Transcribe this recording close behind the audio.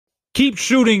Keep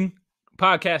Shooting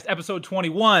Podcast, episode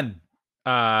 21.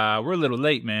 We're a little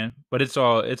late, man, but it's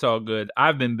all good.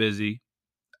 I've been busy.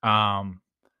 Um,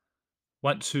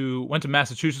 went to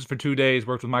Massachusetts for 2 days,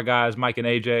 worked with my guys, Mike and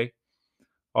AJ.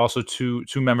 Also two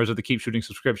members of the Keep Shooting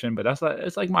subscription, but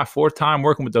it's like my fourth time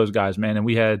working with those guys, man. And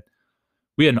we had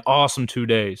an awesome 2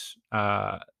 days.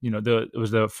 It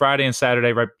was the Friday and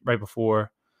Saturday right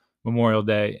before Memorial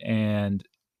Day, and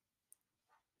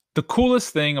the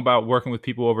coolest thing about working with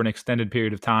people over an extended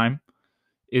period of time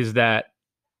is that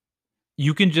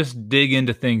you can just dig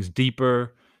into things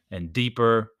deeper and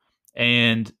deeper.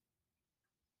 And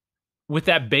with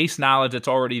that base knowledge that's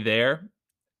already there,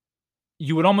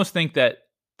 you would almost think that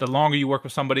the longer you work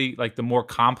with somebody, like the more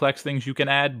complex things you can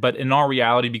add. But in all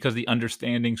reality, because the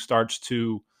understanding starts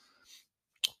to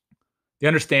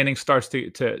kind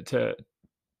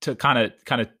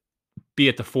of be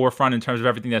at the forefront in terms of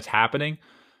everything that's happening,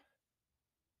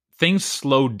 things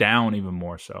slow down even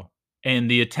more so. And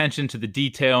the attention to the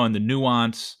detail and the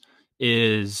nuance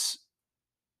it's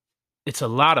a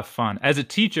lot of fun. As a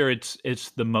teacher,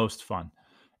 it's the most fun.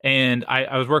 And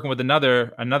I was working with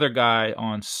another guy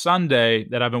on Sunday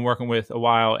that I've been working with a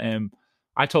while, and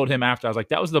I told him after, I was like,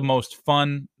 that was the most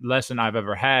fun lesson I've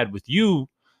ever had with you,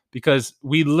 because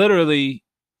we literally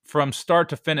from start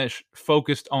to finish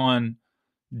focused on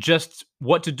just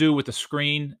what to do with the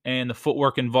screen and the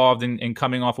footwork involved in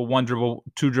coming off a 1 dribble,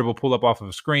 2 dribble pull up off of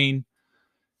a screen.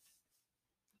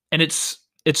 And it's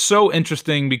so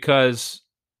interesting because,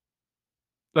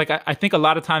 like, I think a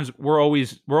lot of times we're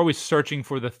always searching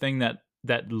for the thing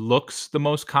that looks the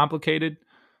most complicated,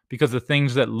 because the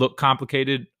things that look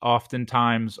complicated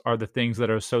oftentimes are the things that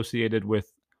are associated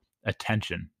with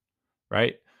attention,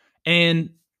 right?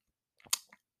 And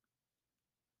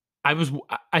I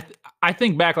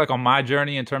think back, like, on my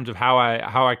journey in terms of how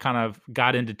I kind of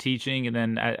got into teaching, and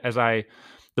then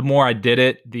the more I did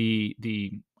it, the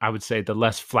I would say the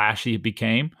less flashy it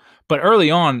became. But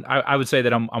early on, I would say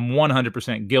that I'm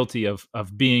 100% guilty of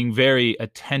being very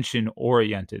attention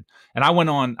oriented. And I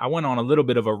went on a little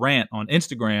bit of a rant on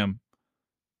Instagram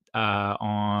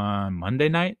on Monday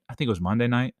night. I think it was Monday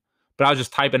night. But I was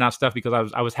just typing out stuff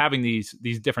because I was having these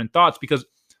different thoughts, because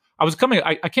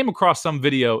I came across some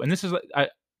video, and this is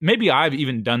maybe I've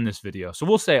even done this video. So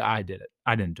we'll say I did it.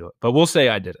 I didn't do it, but we'll say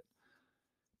I did it.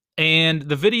 And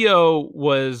the video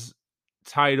was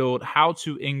titled "How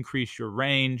to Increase Your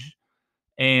Range,"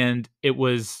 and it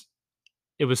was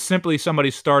simply somebody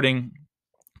starting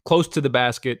close to the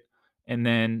basket and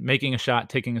then making a shot,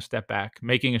 taking a step back,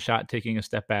 making a shot, taking a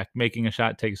step back, making a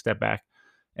shot, take a step back,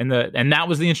 and that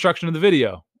was the instruction of the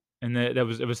video. And it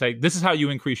was like, this is how you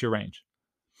increase your range.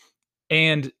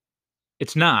 And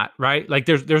it's not, right? Like,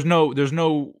 there's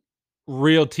no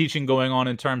real teaching going on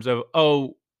in terms of,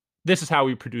 oh, this is how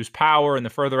we produce power, and the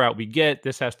further out we get,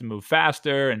 this has to move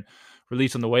faster and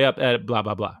release on the way up, blah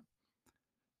blah blah.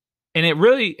 And it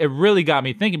really got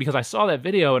me thinking, because I saw that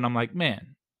video and I'm like,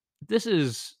 man, this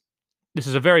is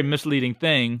a very misleading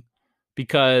thing,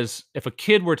 because if a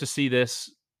kid were to see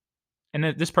this, and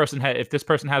if this person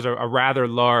has a rather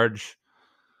large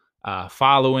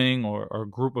following or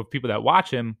group of people that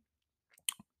watch him,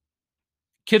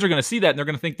 kids are going to see that and they're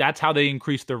going to think that's how they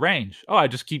increase their range. Oh, I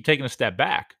just keep taking a step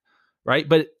back, right?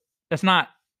 But that's not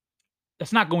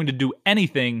going to do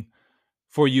anything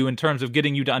for you in terms of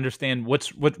getting you to understand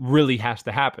what really has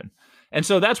to happen. And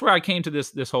so that's where I came to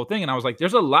this whole thing, and I was like,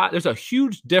 there's a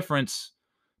huge difference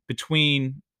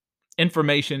between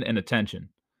information and attention.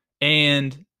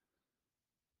 And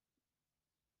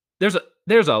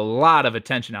there's a lot of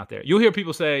attention out there. You'll hear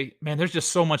people say, man, there's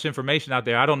just so much information out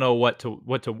there, I don't know what to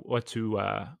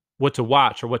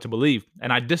watch or what to believe.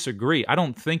 And I disagree. I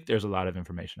don't think there's a lot of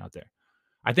information out there.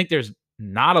 I think there's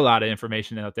not a lot of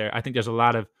information out there. I think there's a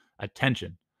lot of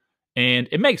attention. And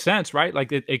it makes sense, right?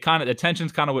 Like,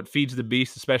 attention's kind of what feeds the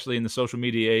beast, especially in the social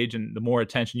media age. And the more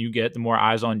attention you get, the more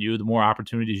eyes on you, the more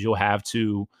opportunities you'll have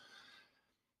to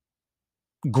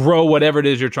grow whatever it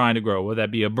is you're trying to grow, whether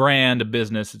that be a brand, a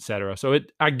business, etc. So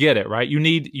I get it, right?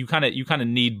 You kind of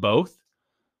need both.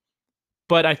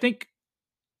 But I think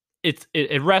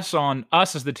it rests on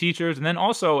us as the teachers, and then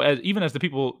also as the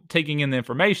people taking in the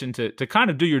information, to kind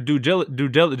of do your due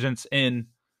diligence in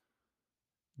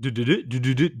in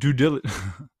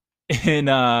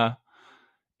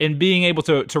being able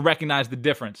to recognize the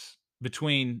difference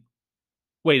between,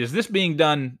 wait, is this being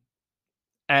done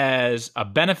as a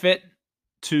benefit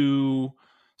to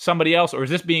somebody else, or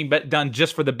is this being done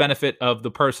just for the benefit of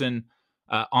the person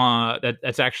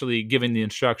that's actually giving the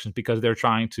instructions, because they're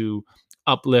trying to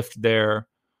uplift their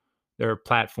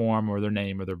platform or their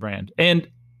name or their brand? And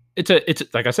it's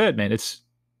like I said, man,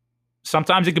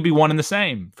 Sometimes it could be one and the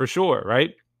same for sure,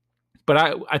 right?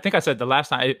 But I think I said the last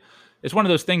time, it's one of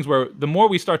those things where the more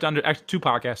we start to actually 2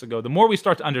 podcasts ago, the more we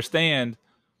start to understand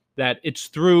that it's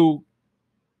through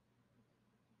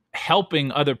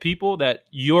helping other people that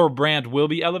your brand will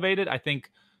be elevated. I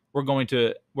think we're going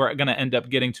to end up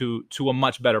getting to a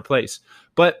much better place.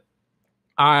 But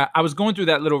I was going through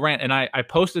that little rant, and I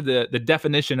posted the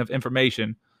definition of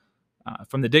information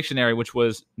from the dictionary, which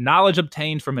was knowledge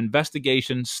obtained from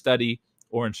investigation, study,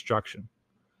 or instruction.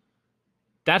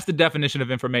 That's the definition of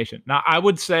information. Now, I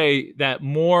would say that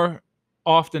more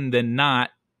often than not,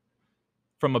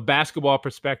 from a basketball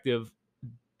perspective,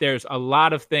 there's a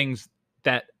lot of things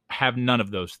that have none of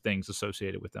those things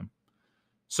associated with them.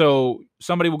 So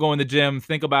somebody will go in the gym,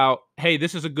 think about, hey,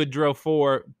 this is a good drill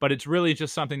for, but it's really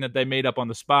just something that they made up on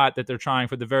the spot that they're trying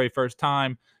for the very first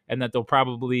time, and that they'll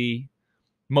probably,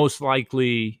 most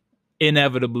likely,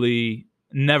 inevitably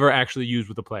never actually use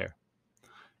with a player.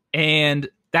 And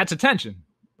that's attention,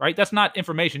 right? That's not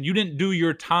information. You didn't do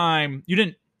your time. You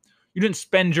didn't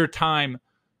spend your time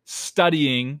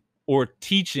studying or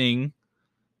teaching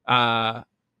what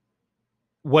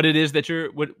it is that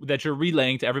you're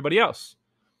relaying to everybody else.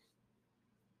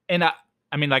 And I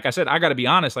mean, like I said, I got to be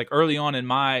honest. Like early on in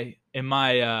my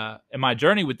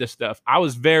journey with this stuff, I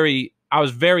was very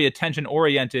attention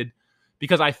oriented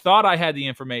because I thought I had the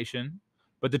information,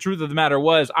 but the truth of the matter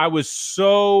was I was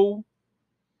so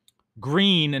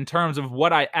green in terms of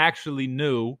what I actually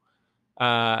knew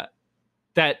that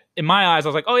in my eyes I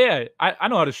was like, oh yeah, I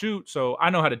know how to shoot, so I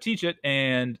know how to teach it,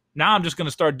 and now I'm just going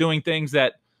to start doing things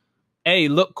that A,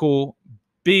 look cool,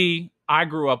 B, I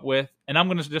grew up with, and I'm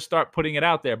going to just start putting it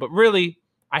out there. But really,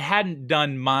 I hadn't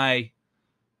done my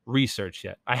research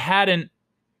yet. I hadn't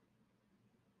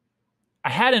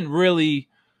really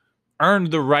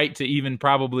earned the right to even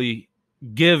probably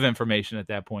give information at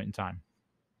that point in time.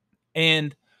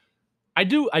 And I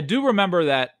do remember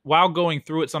that while going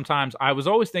through it, sometimes I was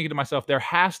always thinking to myself, there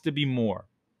has to be more.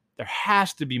 There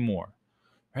has to be more,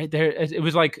 right? It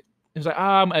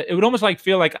would almost like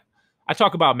feel like, I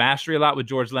talk about mastery a lot with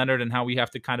George Leonard and how we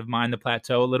have to kind of mind the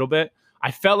plateau a little bit.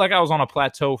 I felt like I was on a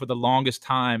plateau for the longest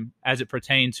time as it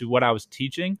pertained to what I was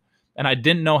teaching, and I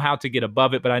didn't know how to get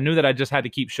above it, but I knew that I just had to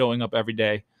keep showing up every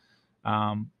day.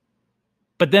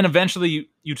 But then eventually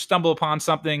you'd stumble upon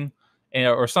something,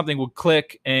 or something would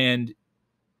click, and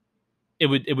it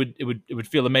would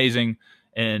feel amazing.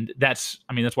 And that's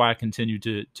why I continue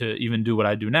to even do what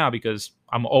I do now, because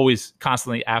I'm always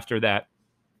constantly after that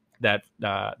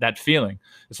feeling.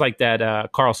 It's like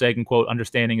that Carl Sagan quote,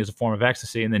 understanding is a form of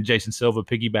ecstasy. And then Jason Silva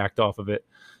piggybacked off of it.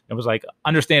 It was like,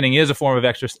 understanding is a form of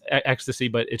ecstasy,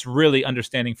 but it's really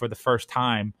understanding for the first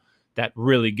time that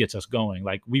really gets us going.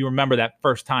 Like, we remember that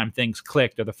first time things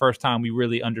clicked, or the first time we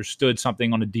really understood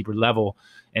something on a deeper level.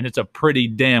 And it's a pretty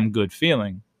damn good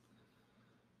feeling.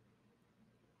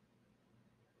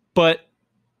 But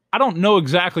I don't know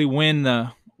exactly when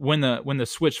the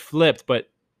switch flipped, but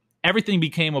everything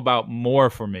became about more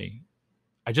for me.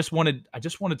 I just wanted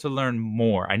to learn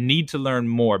more. I need to learn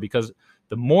more, because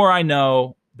the more I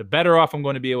know, the better off I'm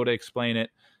going to be able to explain it.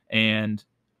 And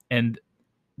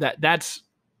that's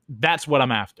what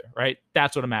I'm after, right?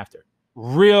 That's what I'm after.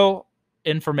 Real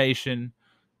information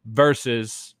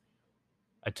versus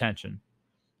attention.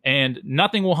 And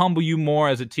nothing will humble you more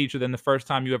as a teacher than the first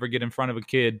time you ever get in front of a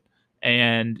kid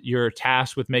and you're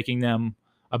tasked with making them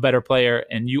a better player,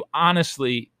 and you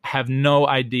honestly have no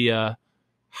idea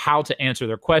how to answer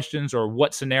their questions or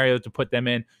what scenario to put them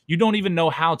in. You don't even know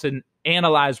how to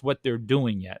analyze what they're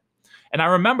doing yet. And I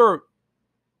remember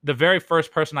the very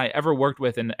first person I ever worked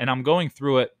with, and I'm going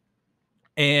through it,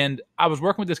 and I was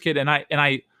working with this kid, and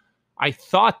I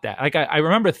thought that, like, I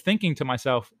remember thinking to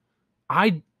myself,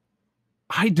 I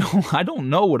don't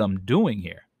know what I'm doing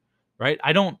here, right?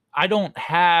 I don't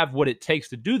have what it takes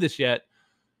to do this yet.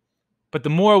 But the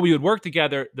more we would work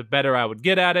together, the better I would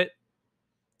get at it.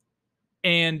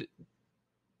 And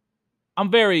I'm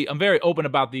very open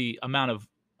about the amount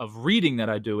of reading that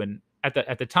I do. And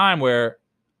at the time where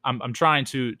I'm trying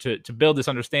to build this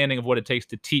understanding of what it takes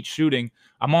to teach shooting,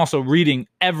 I'm also reading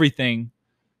everything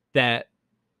that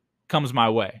comes my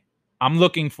way. I'm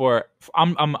looking for,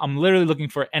 I'm literally looking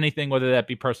for anything, whether that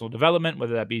be personal development,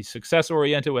 whether that be success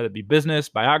oriented, whether it be business,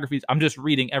 biographies. I'm just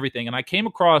reading everything. And I came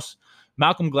across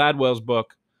Malcolm Gladwell's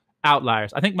book,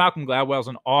 Outliers. I think Malcolm Gladwell's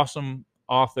an awesome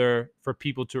author for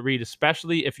people to read,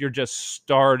 especially if you're just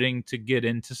starting to get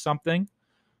into something.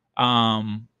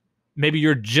 Maybe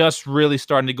you're just really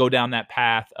starting to go down that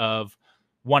path of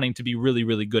wanting to be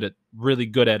really good at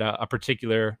a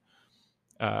particular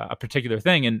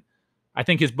thing. And I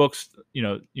think his books,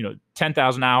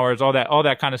 10,000 hours, all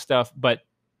that kind of stuff. But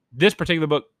this particular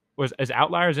book was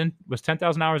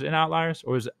 10,000 hours in Outliers,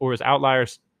 or was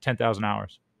Outliers 10,000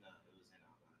 hours?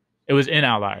 It was in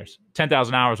Outliers.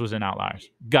 10,000 hours was in Outliers.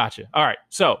 Gotcha. All right.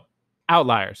 So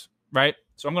Outliers, right?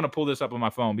 So I'm going to pull this up on my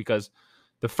phone because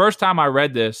the first time I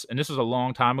read this, and this was a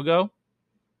long time ago,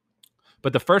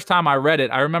 but the first time I read it,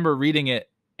 I remember reading it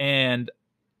and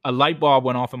a light bulb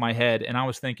went off in my head, and I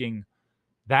was thinking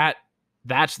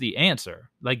that's the answer.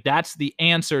 Like, that's the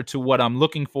answer to what I'm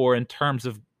looking for in terms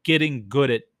of getting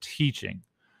good at teaching.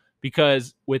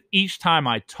 Because with each time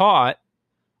I taught,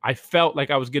 I felt like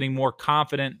I was getting more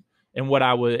confident in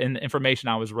in the information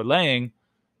I was relaying.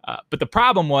 But the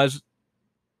problem was,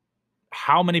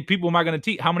 how many people am I going to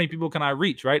teach? How many people can I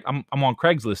reach? Right? I'm on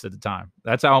Craigslist at the time.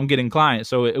 That's how I'm getting clients.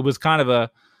 So it was kind of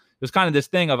this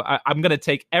thing of I'm going to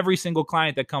take every single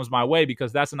client that comes my way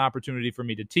because that's an opportunity for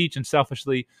me to teach. And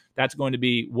selfishly, that's going to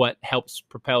be what helps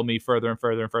propel me further and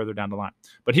further and further down the line.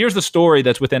 But here's the story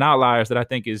that's within Outliers that I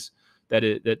think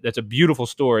that's a beautiful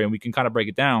story, and we can kind of break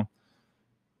it down.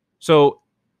 So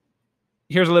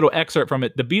here's a little excerpt from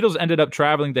it. The Beatles ended up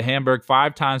traveling to Hamburg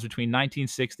 5 times between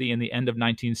 1960 and the end of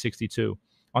 1962.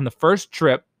 On the first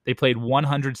trip, they played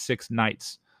 106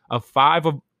 nights of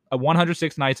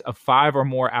 106 nights of 5 or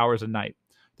more hours a night.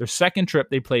 Their second trip,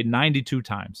 they played 92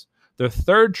 times. Their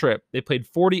third trip, they played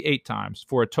 48 times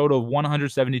for a total of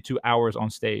 172 hours on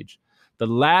stage. The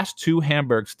last 2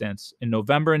 Hamburg stints in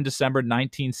November and December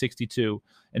 1962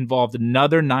 involved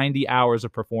another 90 hours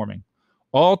of performing.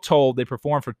 All told, they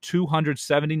performed for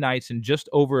 270 nights in just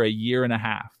over a year and a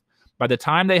half. By the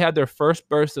time they had their first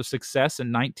burst of success in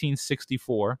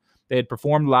 1964, they had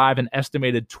performed live an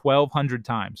estimated 1,200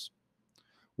 times,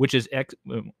 which is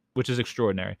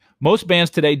extraordinary. Most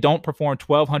bands today don't perform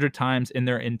 1,200 times in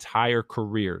their entire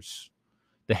careers.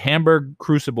 The Hamburg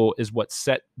Crucible is what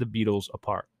set the Beatles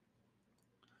apart.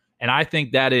 And I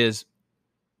think that is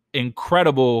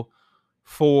incredible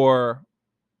for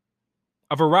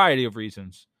a variety of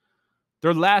reasons.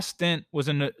 Their last stint was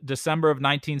in December of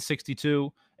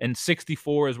 1962, and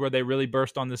 64 is where they really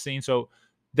burst on the scene. So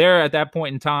there, at that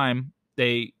point in time,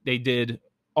 they did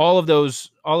all of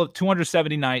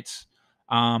 270 nights,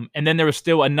 and then there was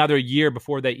still another year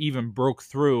before they even broke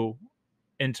through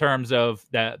in terms of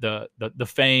the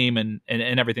fame and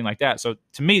everything like that. So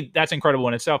to me, that's incredible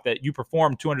in itself, that you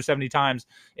perform 270 times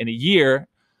in a year,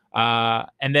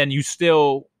 and then you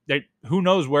still, who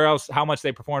knows where else, how much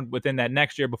they performed within that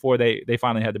next year before they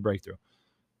finally had the breakthrough.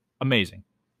 Amazing.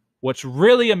 What's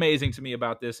really amazing to me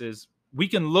about this is we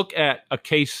can look at a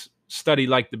case study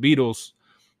like the Beatles,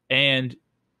 and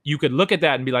you could look at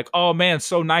that and be like, oh man,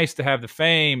 so nice to have the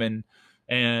fame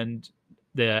and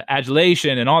the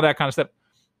adulation and all that kind of stuff.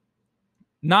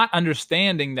 Not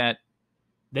understanding that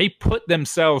they put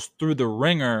themselves through the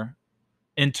ringer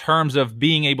in terms of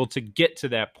being able to get to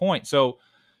that point. So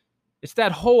it's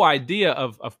that whole idea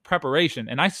of preparation.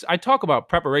 And I talk about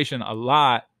preparation a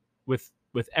lot with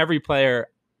every player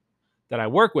that I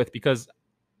work with, because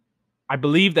I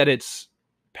believe that it's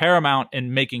paramount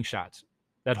in making shots.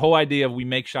 That whole idea of we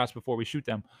make shots before we shoot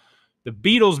them. The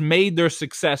Beatles made their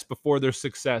success before their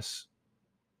success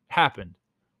happened,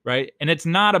 right? And it's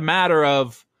not a matter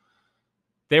of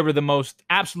they were the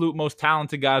absolute most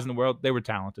talented guys in the world. They were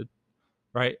talented,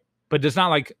 right? But it's not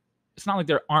like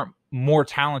there aren't more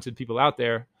talented people out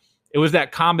there. It was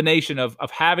that combination of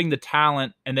having the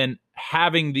talent and then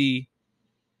having the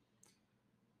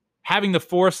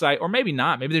foresight, or maybe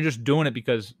not. Maybe they're just doing it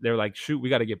because they're like, shoot, we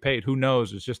got to get paid. Who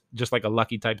knows? It's just like a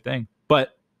lucky type thing.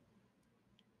 But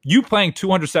you playing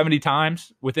 270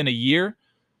 times within a year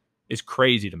is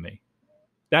crazy to me.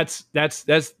 That's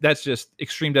just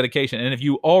extreme dedication. And if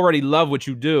you already love what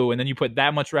you do and then you put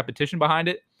that much repetition behind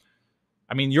it,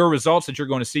 I mean, your results that you're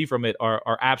going to see from it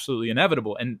are absolutely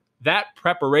inevitable. And that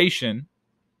preparation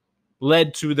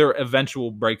led to their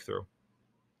eventual breakthrough.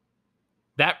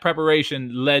 That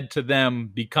preparation led to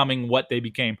them becoming what they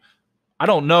became. I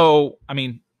don't know. I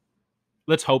mean,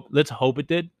 let's hope it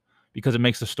did, because it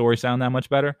makes the story sound that much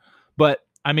better. But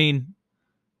I mean,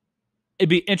 it'd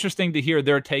be interesting to hear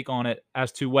their take on it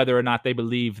as to whether or not they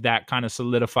believe that kind of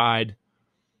solidified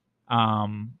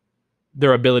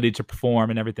their ability to perform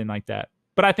and everything like that.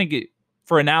 But I think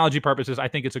for analogy purposes, I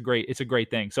think it's a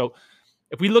great thing. So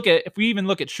if we even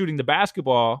look at shooting the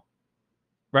basketball,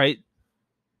 right?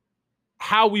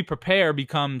 How we prepare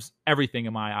becomes everything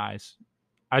in my eyes.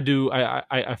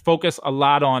 I focus a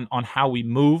lot on how we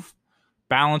move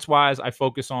balance wise. I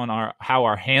focus on how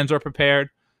our hands are prepared.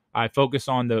 I focus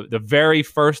on the very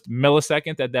first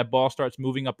millisecond that ball starts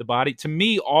moving up the body. To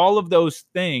me, all of those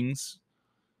things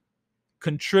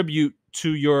contribute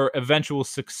to your eventual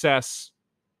success.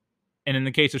 And in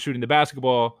the case of shooting the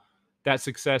basketball, that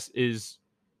success is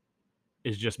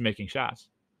just making shots.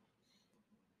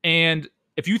 And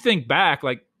if you think back,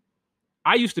 like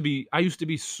I used to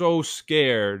be so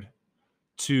scared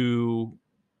to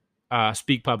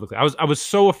speak publicly. I was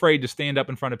so afraid to stand up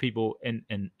in front of people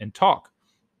and talk.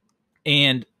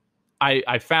 And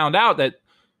I found out that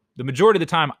the majority of the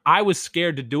time I was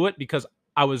scared to do it because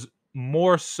I was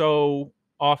more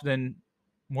often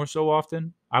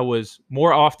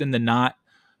than not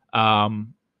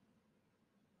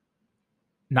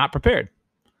not prepared.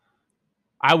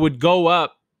 I would go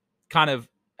up kind of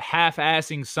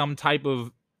half-assing some type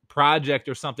of project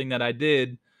or something that I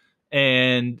did,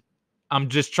 and I'm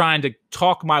just trying to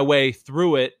talk my way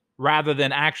through it rather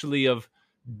than actually of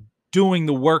doing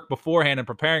the work beforehand and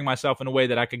preparing myself in a way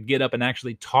that I could get up and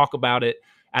actually talk about it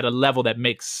at a level that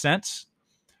makes sense.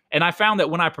 And I found that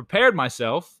when I prepared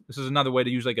myself, this is another way to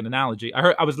use like an analogy.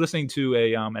 I was listening to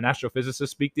an astrophysicist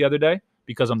speak the other day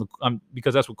because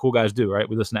because that's what cool guys do, right?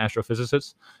 We listen to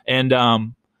astrophysicists,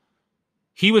 and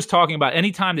he was talking about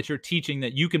anytime that you're teaching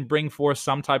that you can bring forth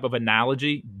some type of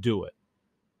analogy, do it.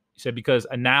 He said because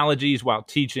analogies while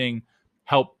teaching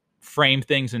help frame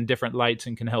things in different lights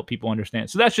and can help people understand.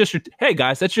 So that's just hey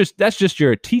guys, that's just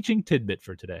your teaching tidbit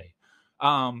for today.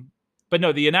 But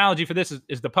no, the analogy for this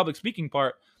is the public speaking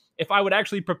part. If I would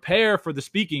actually prepare for the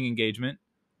speaking engagement,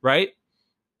 right?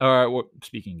 Or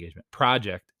speaking engagement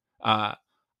project,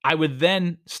 I would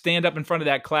then stand up in front of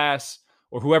that class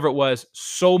or whoever it was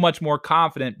so much more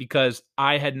confident because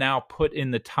I had now put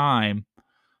in the time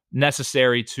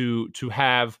necessary to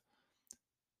have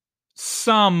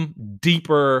some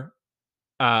deeper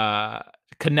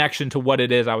connection to what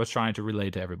it is I was trying to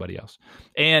relay to everybody else.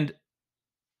 And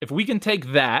if we can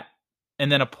take that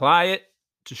and then apply it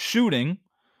to shooting,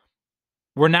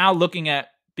 we're now looking at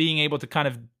being able to kind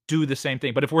of do the same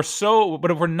thing. But if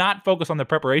we're not focused on the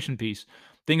preparation piece,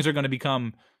 things are going to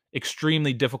become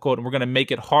extremely difficult and we're going to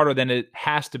make it harder than it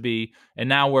has to be. And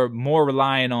now we're more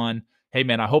relying on, hey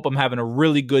man, I hope I'm having a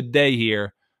really good day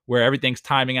here where everything's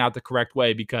timing out the correct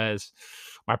way because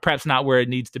my prep's not where it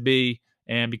needs to be.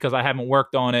 And because I haven't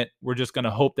worked on it, we're just going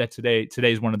to hope that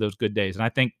today's one of those good days. And I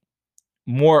think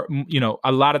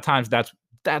a lot of times that's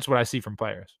what I see from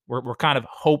players. We're kind of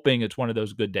hoping it's one of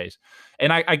those good days.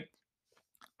 And I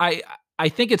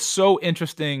think it's so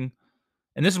interesting.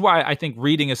 And this is why I think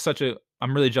reading is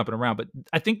I'm really jumping around, but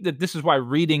I think that this is why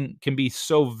reading can be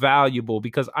so valuable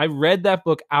because I read that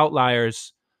book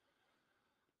Outliers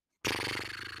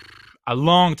a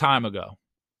long time ago.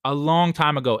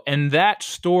 And that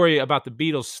story about the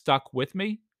Beatles stuck with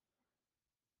me.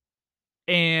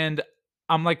 And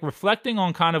I'm like reflecting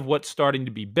on kind of what's starting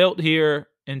to be built here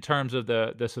in terms of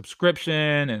the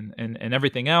subscription and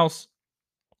everything else.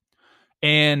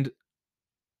 And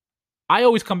I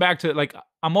always come back to like,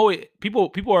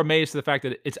 people are amazed to the fact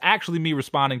that it's actually me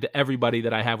responding to everybody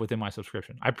that I have within my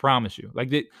subscription. I promise you.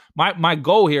 Like my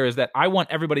goal here is that I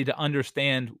want everybody to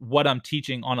understand what I'm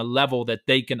teaching on a level that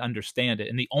they can understand it.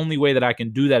 And the only way that I can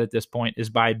do that at this point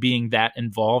is by being that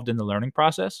involved in the learning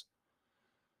process.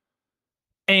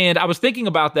 And I was thinking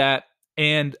about that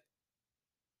and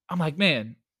I'm like,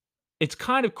 man, it's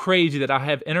kind of crazy that I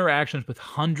have interactions with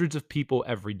hundreds of people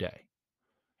every day.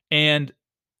 And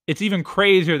it's even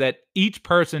crazier that each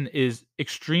person is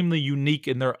extremely unique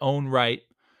in their own right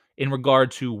in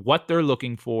regard to what they're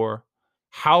looking for,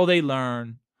 how they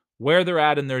learn, where they're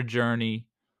at in their journey,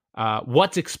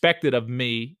 what's expected of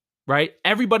me, right?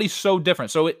 Everybody's so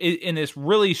different. So in this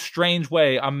really strange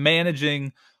way, I'm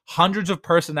managing hundreds of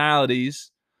personalities,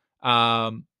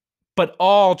 but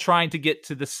all trying to get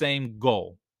to the same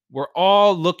goal. We're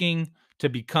all looking to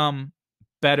become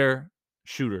better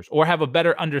shooters or have a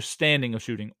better understanding of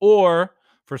shooting, or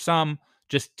for some,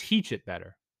 just teach it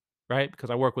better, right? Because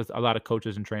I work with a lot of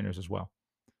coaches and trainers as well.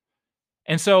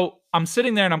 And so I'm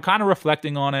sitting there and I'm kind of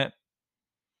reflecting on it.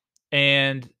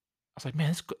 And I was like,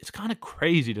 man, it's kind of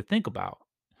crazy to think about.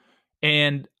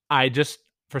 And I just,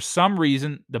 for some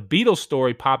reason, the Beatles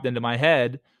story popped into my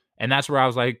head. And that's where I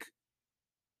was like,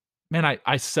 man,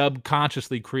 I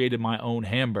subconsciously created my own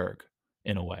Hamburg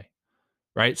in a way,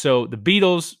 right? So the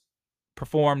Beatles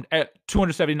performed at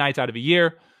 270 nights out of a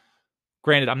year.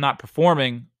 Granted, I'm not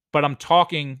performing, but I'm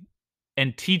talking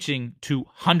and teaching to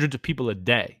hundreds of people a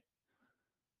day.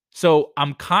 So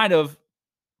I'm kind of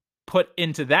put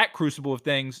into that crucible of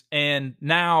things, and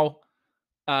now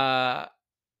I'm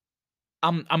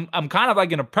kind of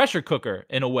like in a pressure cooker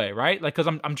in a way, right? Like, because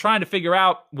I'm trying to figure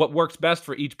out what works best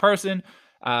for each person,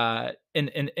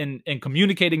 in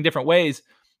communicating different ways.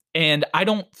 And I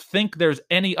don't think there's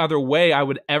any other way I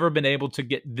would ever been able to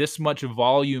get this much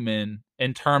volume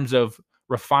in terms of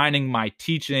refining my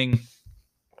teaching,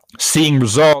 seeing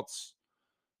results,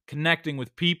 connecting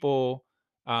with people,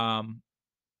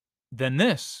 than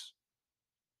this.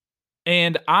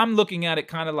 And I'm looking at it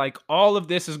kind of like all of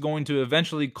this is going to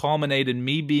eventually culminate in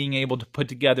me being able to put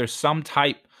together some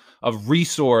type of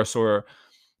resource, or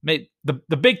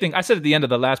the big thing I said at the end of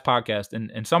the last podcast,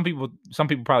 and some people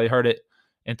probably heard it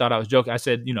and thought I was joking. I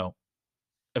said,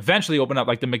 eventually open up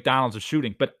like the McDonald's of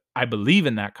shooting, but I believe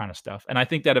in that kind of stuff. And I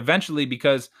think that eventually,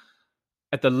 because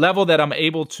at the level that I'm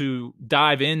able to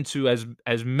dive into as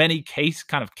many case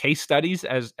studies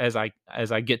as I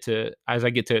get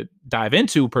to dive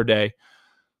into per day,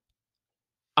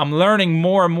 I'm learning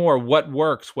more and more what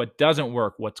works, what doesn't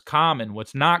work, what's common,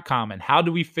 what's not common. How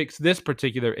do we fix this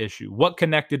particular issue? What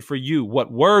connected for you?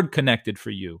 What word connected for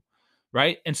you?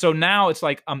 Right? And so now it's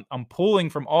like I'm pulling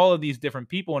from all of these different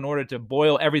people in order to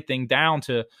boil everything down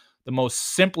to the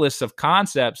most simplest of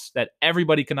concepts that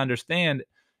everybody can understand.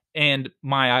 And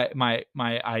my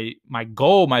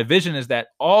goal, my vision is that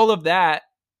all of that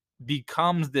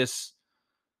becomes this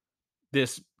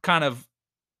kind of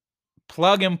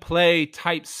plug and play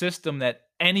type system that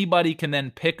anybody can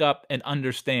then pick up and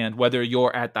understand, whether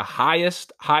you're at the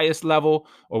highest level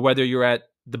or whether you're at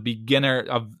the beginner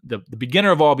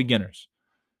of all beginners.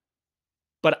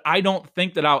 But I don't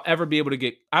think that I'll ever be able to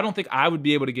get, I don't think I would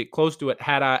be able to get close to it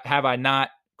have I not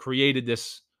created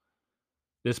this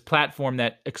platform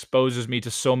that exposes me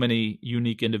to so many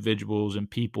unique individuals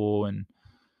and people. And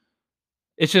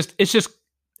it's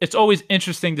always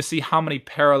interesting to see how many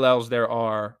parallels there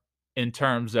are in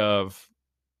terms of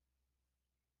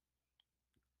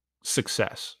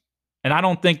success. And I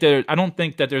don't think there's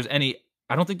any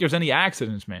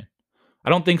accidents, man. I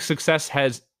don't think success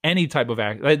has any type of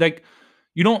accident. Like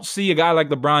you don't see a guy like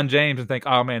LeBron James and think,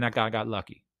 "Oh man, that guy got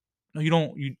lucky." No,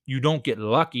 you don't get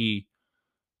lucky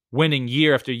winning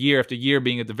year after year after year,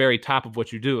 being at the very top of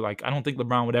what you do. Like I don't think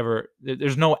LeBron would ever.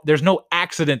 There's no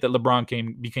accident that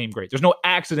LeBron became great. There's no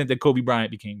accident that Kobe Bryant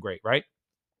became great. Right?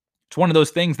 It's one of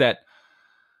those things that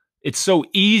it's so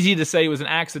easy to say it was an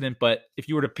accident, but if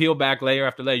you were to peel back layer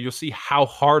after layer, you'll see how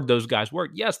hard those guys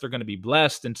work. Yes, they're going to be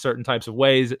blessed in certain types of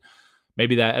ways,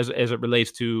 maybe that as it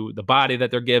relates to the body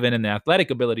that they're given and the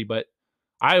athletic ability. But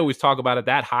I always talk about at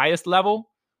that highest level,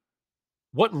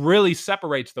 what really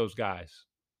separates those guys.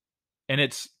 And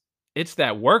it's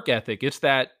that work ethic. It's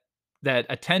that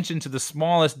attention to the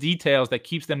smallest details that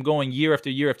keeps them going year after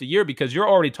year after year, because you're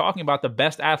already talking about the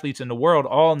best athletes in the world,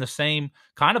 all in the same,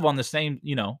 kind of on the same,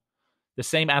 the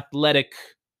same athletic,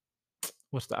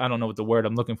 I don't know what the word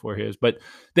I'm looking for here is, but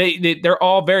they're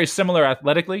all very similar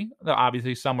athletically.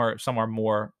 Obviously some are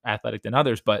more athletic than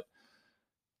others, but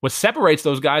what separates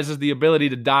those guys is the ability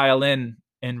to dial in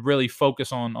and really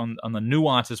focus on the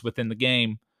nuances within the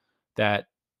game that,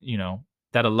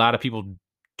 that a lot of people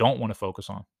don't want to focus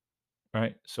on.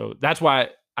 Right. So that's why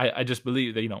I just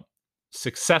believe that,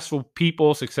 successful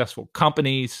people, successful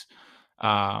companies,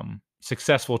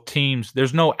 successful teams,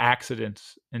 there's no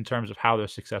accidents in terms of how they're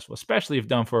successful, especially if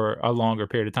done for a longer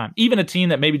period of time. Even a team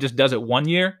that maybe just does it one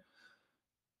year,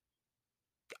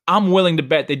 I'm willing to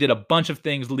bet they did a bunch of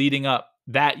things leading up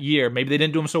that year. Maybe they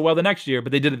didn't do them so well the next year,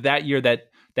 but they did it that year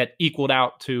that equaled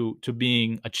out to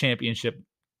being a championship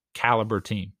caliber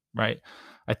team. Right.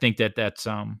 I think that'd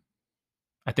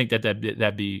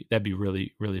be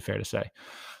really, really fair to say.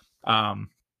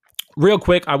 Real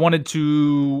quick, I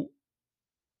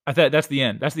thought that's the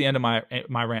end. That's the end of my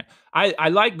rant. I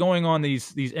like going on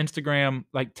these Instagram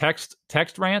like text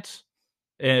rants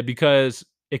because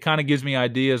it kind of gives me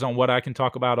ideas on what I can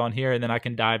talk about on here, and then I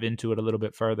can dive into it a little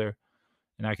bit further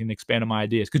and I can expand on my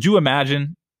ideas. Could you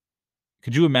imagine an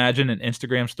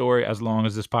Instagram story as long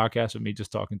as this podcast with me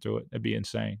just talking through it? It'd be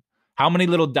insane. How many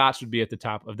little dots would be at the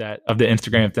top of the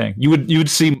Instagram thing? You would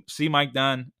see Mike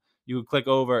Dunn. You would click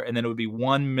over, and then it would be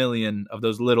 1 million of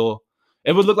those little.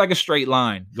 It would look like a straight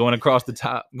line going across the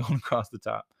top.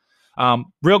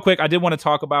 Real quick, I did want to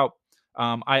talk about.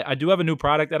 I do have a new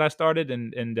product that I started,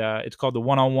 and it's called the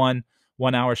one-on-one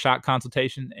 1 hour shot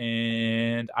consultation,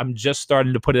 and I'm just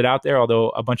starting to put it out there. Although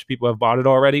a bunch of people have bought it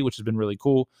already, which has been really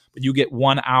cool. But you get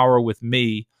 1 hour with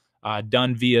me,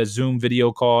 done via Zoom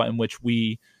video call, in which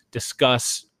we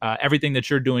discuss everything that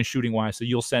you're doing shooting wise. So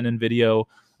you'll send in video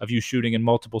of you shooting in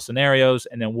multiple scenarios,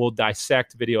 and then we'll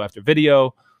dissect video after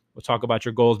video. We'll talk about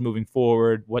your goals moving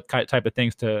forward, what type of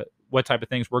things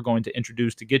we're going to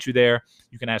introduce to get you there.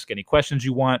 You can ask any questions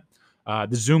you want.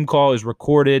 The Zoom call is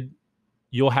recorded.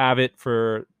 You'll have it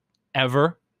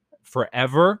forever.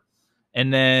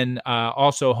 And then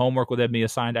also homework will then be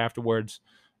assigned afterwards.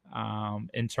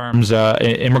 in terms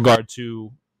in regard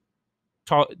to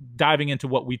diving into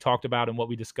what we talked about and what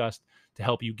we discussed to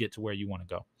help you get to where you want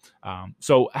to go.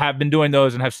 So have been doing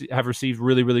those and have received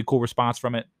really, really cool response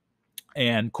from it.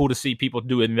 And cool to see people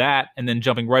doing that and then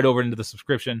jumping right over into the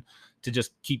subscription to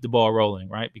just keep the ball rolling,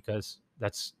 right? Because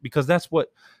that's what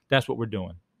we're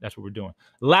doing. That's what we're doing.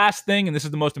 Last thing, and this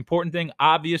is the most important thing,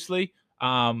 obviously,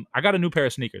 I got a new pair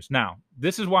of sneakers. Now,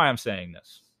 this is why I'm saying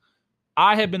this.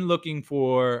 I have been looking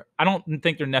for, I don't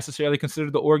think they're necessarily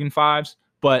considered the Oregon 5s,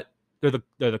 but they're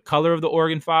the color of the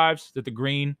Oregon 5s, that the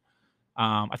green.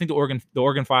 I think the Oregon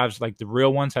 5s, like the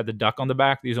real ones, had the duck on the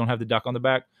back. These don't have the duck on the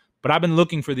back. But I've been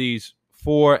looking for these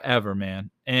forever,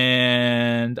 man.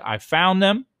 And I found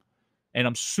them, and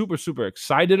I'm super, super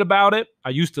excited about it. I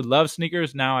used to love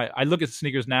sneakers. Now I look at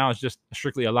sneakers now as just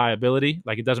strictly a liability.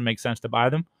 Like, it doesn't make sense to buy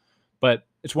them. But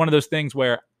it's one of those things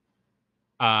where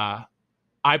I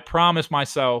promised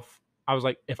myself, I was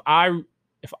like, if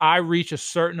I reach a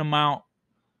certain amount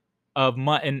of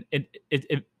money, and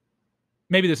it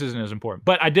maybe this isn't as important,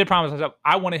 but I did promise myself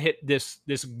I want to hit this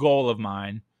goal of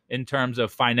mine in terms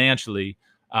of financially,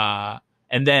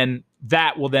 and then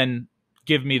that will then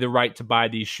give me the right to buy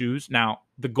these shoes. Now,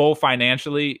 the goal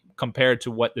financially compared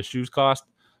to what the shoes cost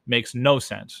makes no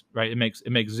sense, right? It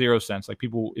makes zero sense. Like,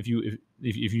 people, if you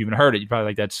even heard it, you're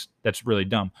probably like, that's really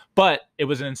dumb. But it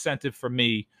was an incentive for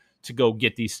me to go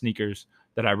get these sneakers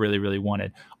that I really, really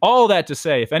wanted. All that to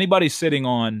say, if anybody's sitting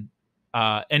on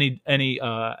any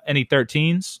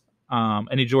 13s,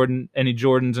 any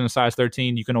Jordans in a size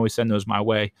 13, you can always send those my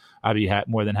way. I'd be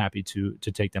more than happy to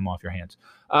take them off your hands.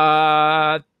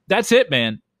 That's it,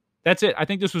 man. That's it. I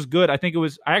think this was good. I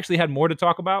actually had more to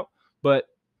talk about, but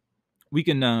we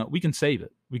can save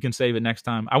it. We can save it next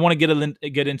time. I want to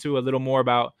get into a little more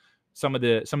about some of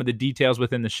the details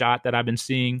within the shot that I've been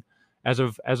seeing as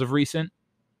of recent,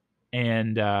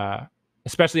 and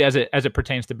especially as it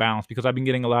pertains to balance, because I've been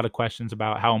getting a lot of questions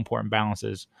about how important balance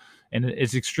is, and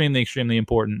it's extremely, extremely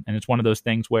important. And it's one of those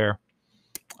things where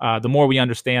the more we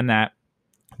understand that,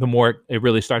 the more it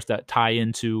really starts to tie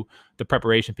into the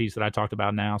preparation piece that I talked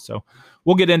about now. So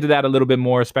we'll get into that a little bit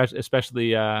more,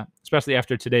 especially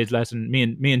after today's lesson.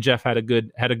 Me and Jeff had a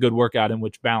good workout in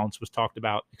which balance was talked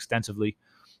about extensively.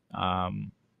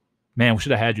 Man, we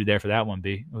should have had you there for that one,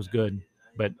 B. It was good,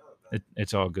 but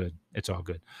it's all good. It's all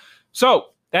good. So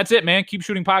that's it, man. Keep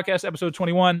Shooting Podcast, episode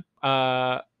 21.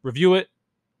 Review it,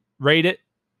 rate it,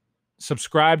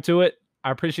 subscribe to it. I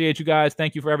appreciate you guys.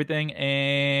 Thank you for everything.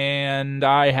 And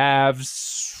I have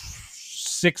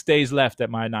 6 days left at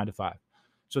my 9 to 5.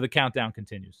 So the countdown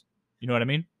continues. You know what I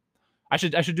mean? I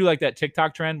should do like that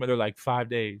TikTok trend where they're like 5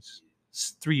 days,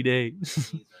 3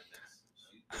 days.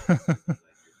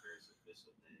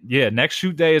 Yeah, next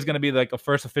shoot day is going to be like a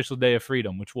first official day of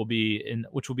freedom, which will be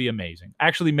amazing.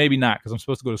 Actually, maybe not, because I'm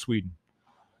supposed to go to Sweden.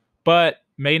 But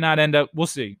may not end up. We'll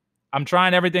see. I'm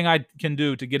trying everything I can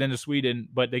do to get into Sweden,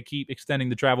 but they keep extending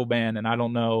the travel ban, and I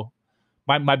don't know.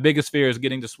 My biggest fear is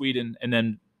getting to Sweden and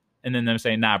then them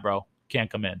saying, "Nah, bro, can't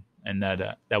come in," and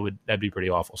that'd be pretty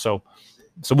awful. So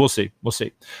we'll see. We'll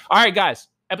see. All right, guys.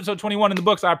 Episode 21 in the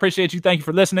books. I appreciate you. Thank you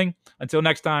for listening. Until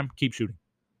next time, keep shooting.